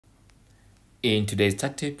In today's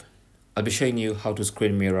tech tip, I'll be showing you how to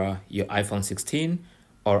screen mirror your iPhone 16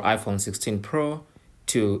 or iPhone 16 Pro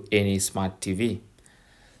to any smart TV.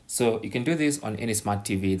 So you can do this on any smart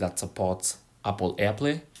TV that supports Apple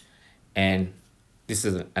AirPlay, and this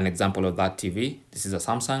is an example of that TV. This is a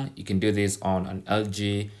Samsung. You can do this on an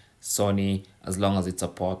LG, Sony, as long as it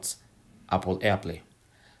supports Apple AirPlay.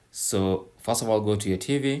 So first of all, go to your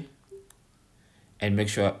TV and make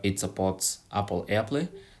sure it supports Apple AirPlay.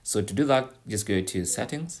 So to do that, just go to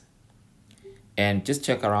settings and just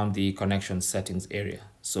check around the connection settings area.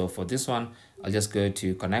 So for this one, I'll just go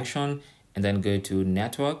to connection and then go to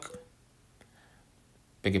network.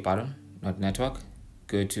 Beg your pardon, not network.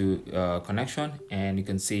 Go to connection and you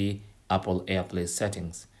can see Apple AirPlay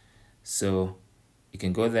settings. So you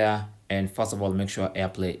can go there and first of all, make sure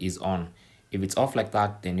AirPlay is on. If it's off like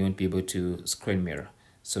that, then you won't be able to screen mirror.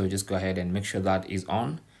 So just go ahead and make sure that is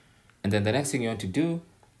on. And then the next thing you want to do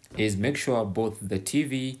is make sure both the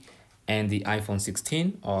TV and the iPhone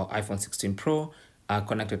 16 or iPhone 16 Pro are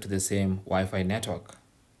connected to the same Wi-Fi network.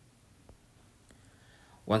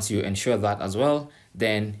 Once you ensure that as well,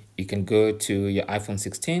 then you can go to your iPhone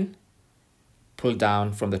 16, pull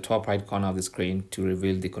down from the top right corner of the screen to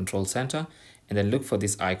reveal the control center, and then look for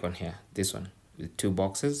this icon here, this one with two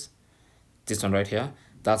boxes. This one right here,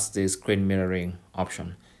 that's the screen mirroring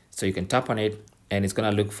option. So you can tap on it and it's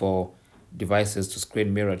gonna look for devices to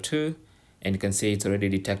screen mirror to, and you can see it's already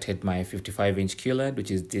detected my 55-inch QLED, which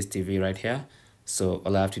is this TV right here. So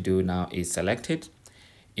all I have to do now is select it.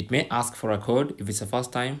 It may ask for a code if it's the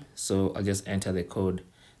first time, so I'll just enter the code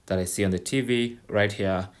that I see on the TV right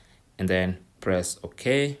here and then press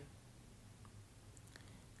OK.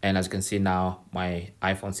 And as you can see now, my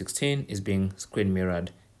iPhone 16 is being screen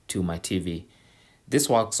mirrored to my TV. This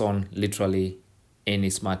works on literally any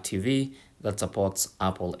smart TV that supports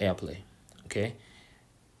Apple AirPlay. Okay,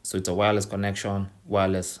 so it's a wireless connection,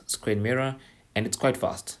 wireless screen mirror, and it's quite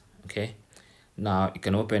fast. Okay, now you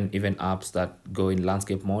can open even apps that go in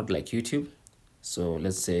landscape mode like YouTube. So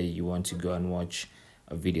let's say you want to go and watch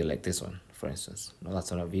a video like this one, for instance. No,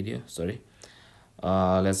 that's not a video, sorry.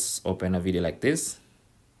 Let's open a video like this.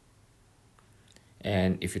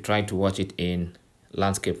 And if you try to watch it in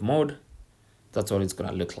landscape mode, that's what it's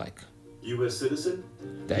gonna look like. U.S. citizen?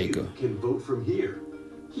 There you go. Can vote from here.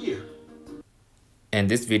 Here. And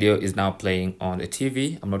this video is now playing on the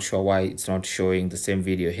TV. I'm not sure why it's not showing the same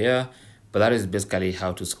video here, but that is basically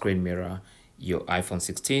how to screen mirror your iPhone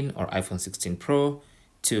 16 or iPhone 16 Pro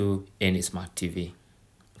to any smart TV.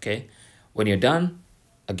 Okay, when you're done,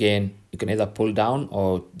 again, you can either pull down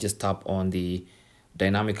or just tap on the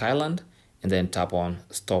dynamic island and then tap on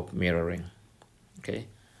stop mirroring. Okay,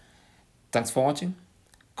 thanks for watching.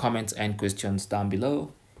 Comments and questions down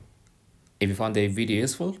below. If you found the video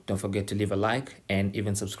useful, don't forget to leave a like and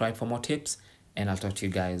even subscribe for more tips, and I'll talk to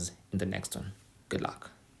you guys in the next one. Good luck.